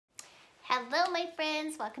Hello my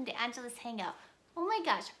friends, welcome to Angela's Hangout. Oh my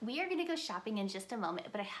gosh, we are gonna go shopping in just a moment,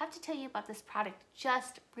 but I have to tell you about this product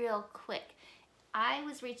just real quick. I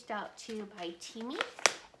was reached out to by Teami,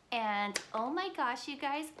 and oh my gosh, you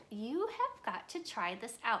guys, you have got to try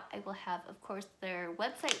this out. I will have, of course, their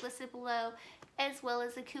website listed below, as well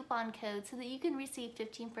as a coupon code so that you can receive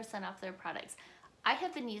 15% off their products. I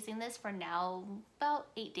have been using this for now about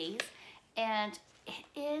 8 days, and it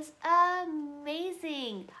is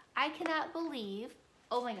amazing. I cannot believe,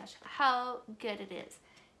 oh my gosh, how good it is.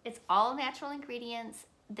 It's all natural ingredients.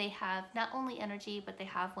 They have not only energy, but they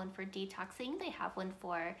have one for detoxing. They have one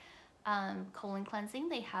for colon cleansing.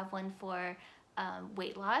 They have one for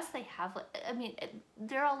weight loss. They have, I mean,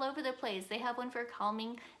 they're all over the place. They have one for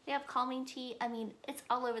calming. They have calming tea. I mean, it's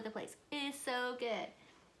all over the place. It is so good.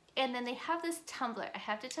 And then they have this tumbler. I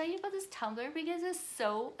have to tell you about this tumbler because it's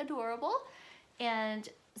so adorable. And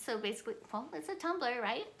so basically, well, it's a tumbler,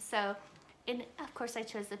 right? So, and of course I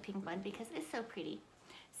chose the pink one because it's so pretty.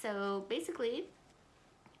 So basically,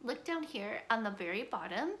 look down here on the very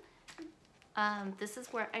bottom. This is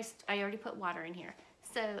where I already put water in here.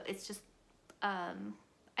 So it's just, I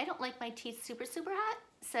don't like my tea super hot.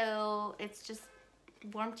 So it's just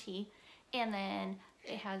warm tea. And then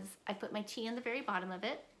it has, I put my tea in the very bottom of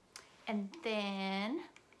it. And then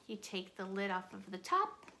you take the lid off of the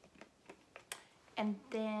top. And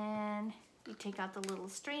then you take out the little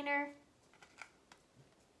strainer.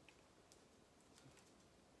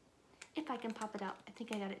 If I can pop it out, I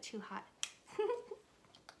think I got it too hot.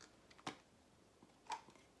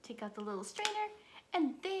 Take out the little strainer,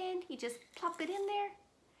 and then you just plop it in there,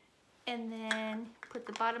 and then put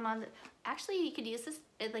the bottom on the, actually you could use this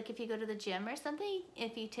like if you go to the gym or something,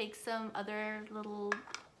 if you take some other little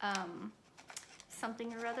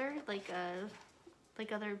something or other, like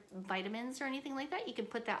other vitamins or anything like that, you can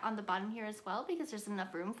put that on the bottom here as well because there's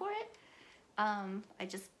enough room for it. I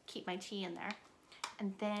just keep my tea in there.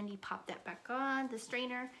 And then you pop that back on the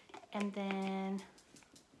strainer and then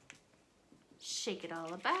shake it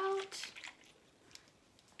all about.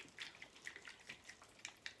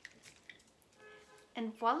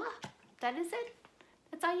 And voila, that is it.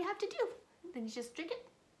 That's all you have to do. Then you just drink it.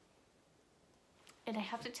 And I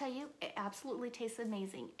have to tell you, it absolutely tastes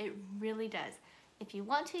amazing. It really does. If you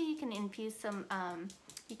want to, you can infuse some,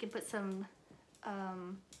 you can put some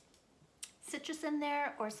citrus in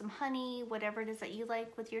there or some honey, whatever it is that you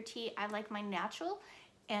like with your tea. I like mine natural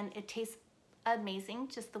and it tastes amazing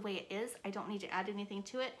just the way it is. I don't need to add anything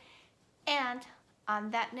to it. And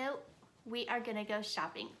on that note, we are gonna go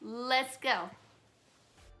shopping. Let's go.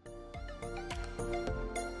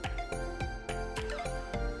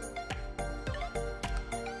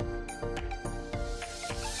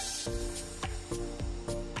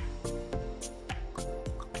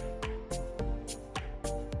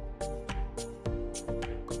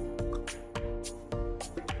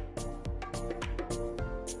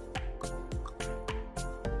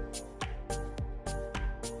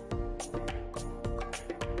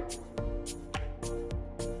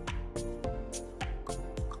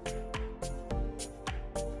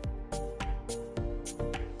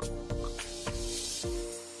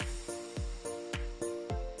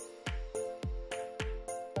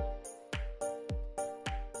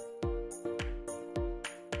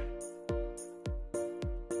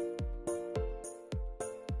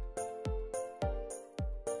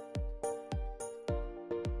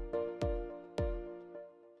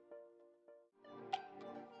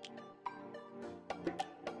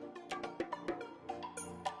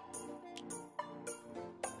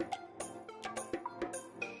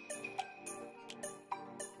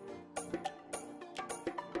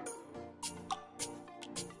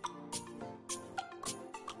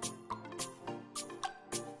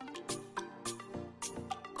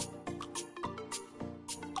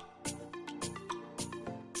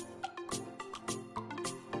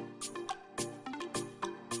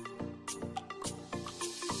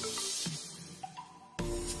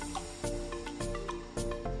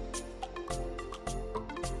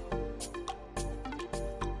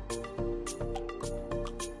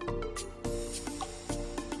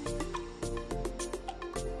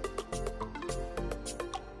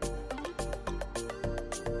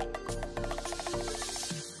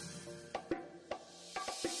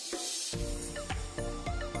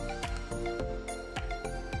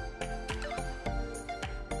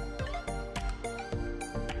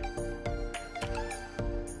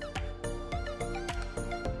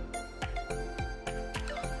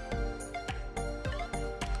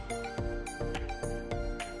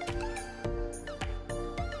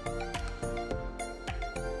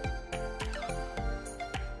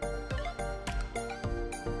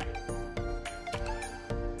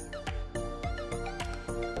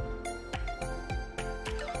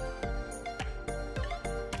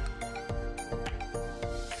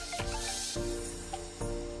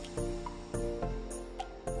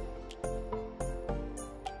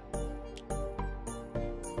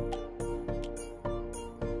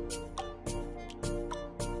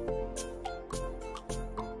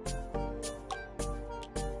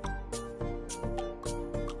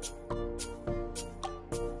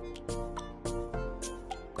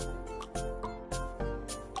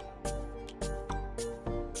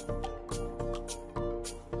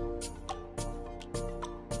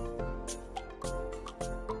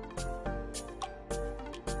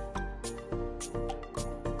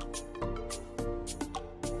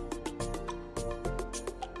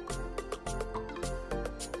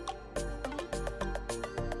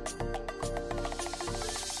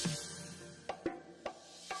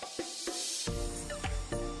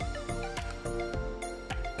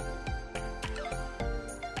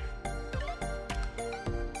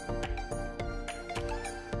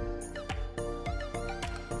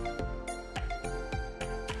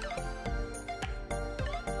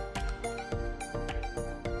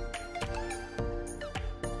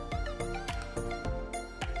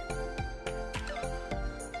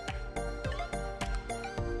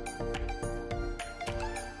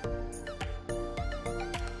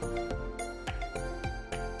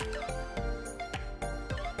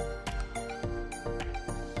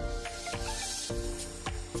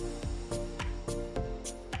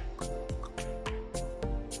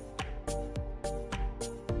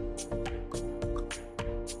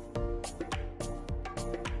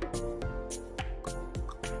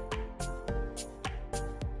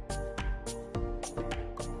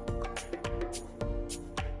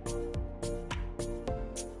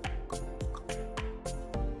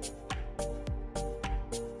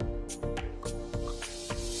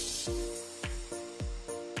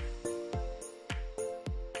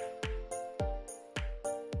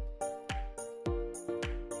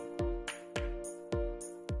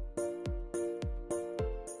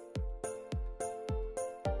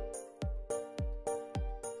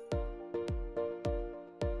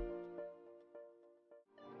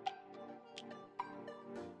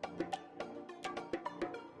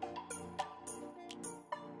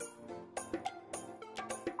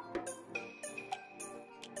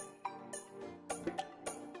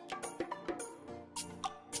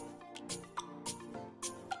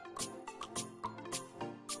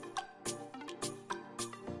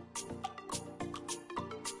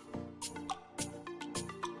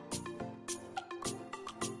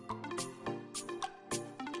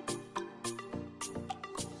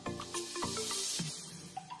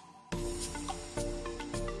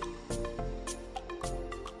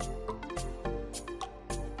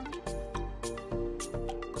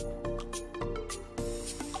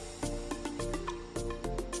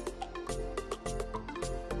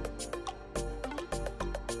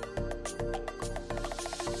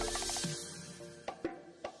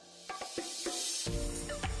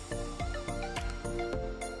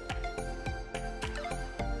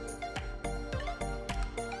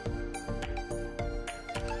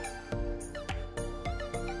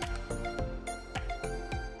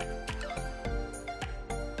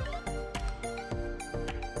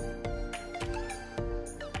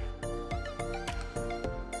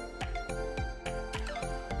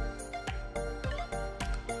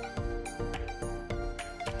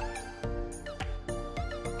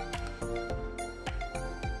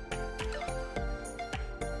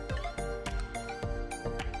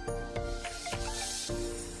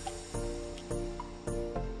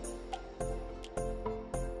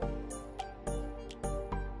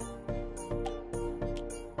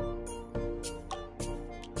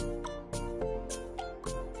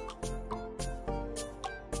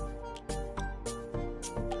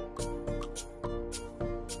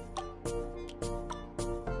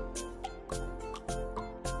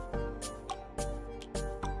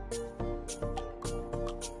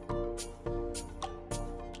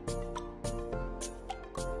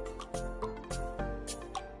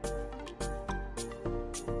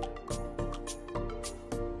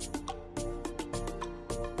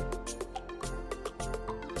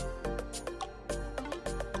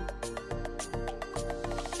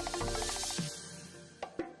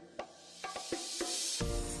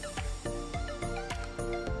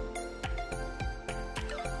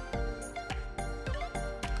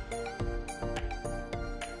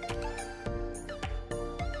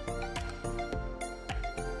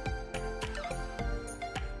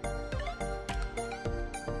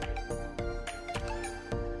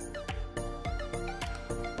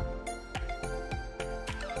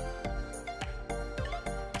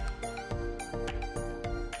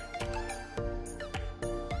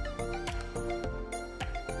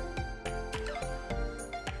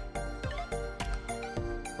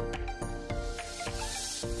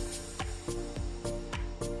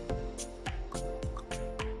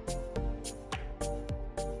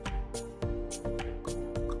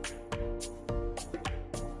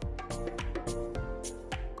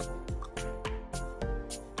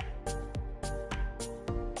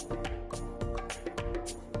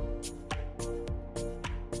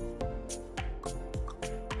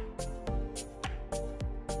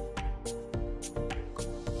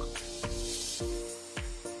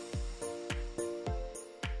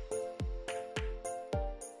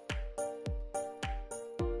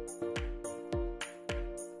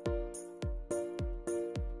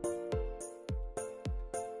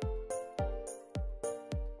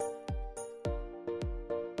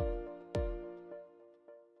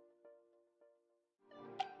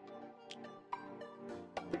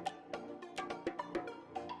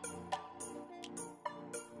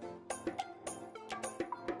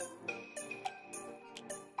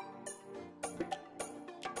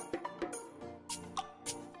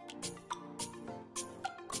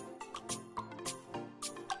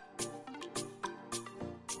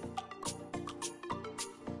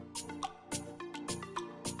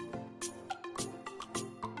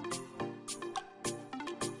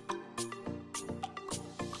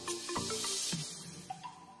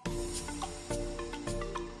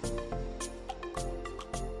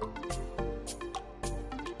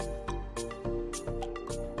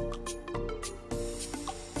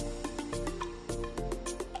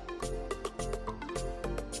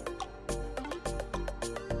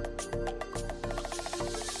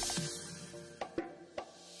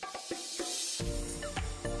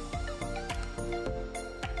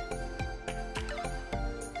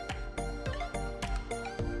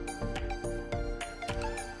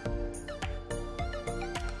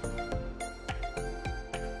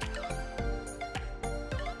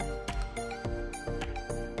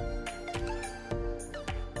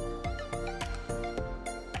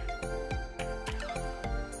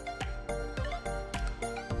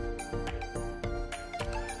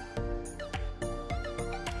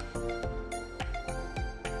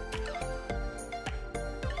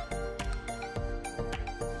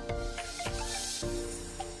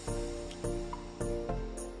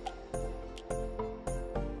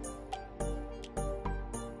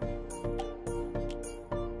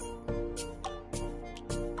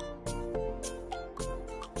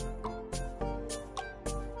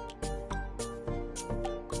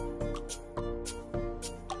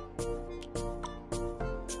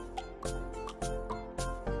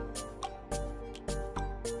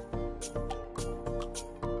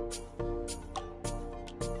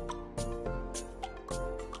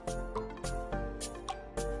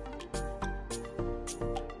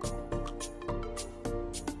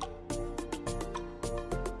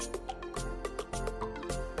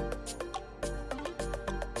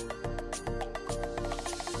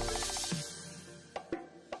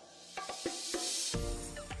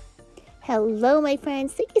 Hello, my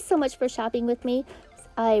friends. Thank you so much for shopping with me.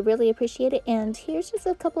 I really appreciate it. And here's just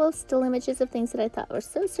a couple of still images of things that I thought were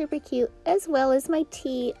so super cute, as well as my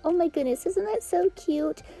tea. Oh my goodness, isn't that so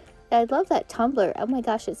cute? I love that tumbler. Oh my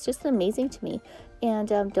gosh, it's just amazing to me. And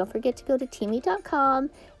don't forget to go to teami.com,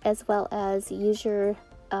 as well as use your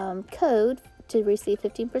code to receive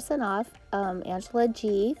 15% off, Angela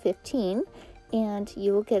G15, and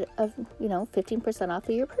you will get 15% off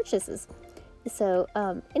of your purchases. So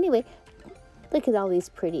anyway, look at all these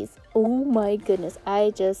pretties. Oh my goodness,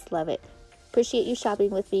 I just love it. Appreciate you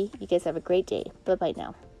shopping with me. You guys have a great day. Bye bye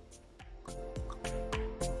now.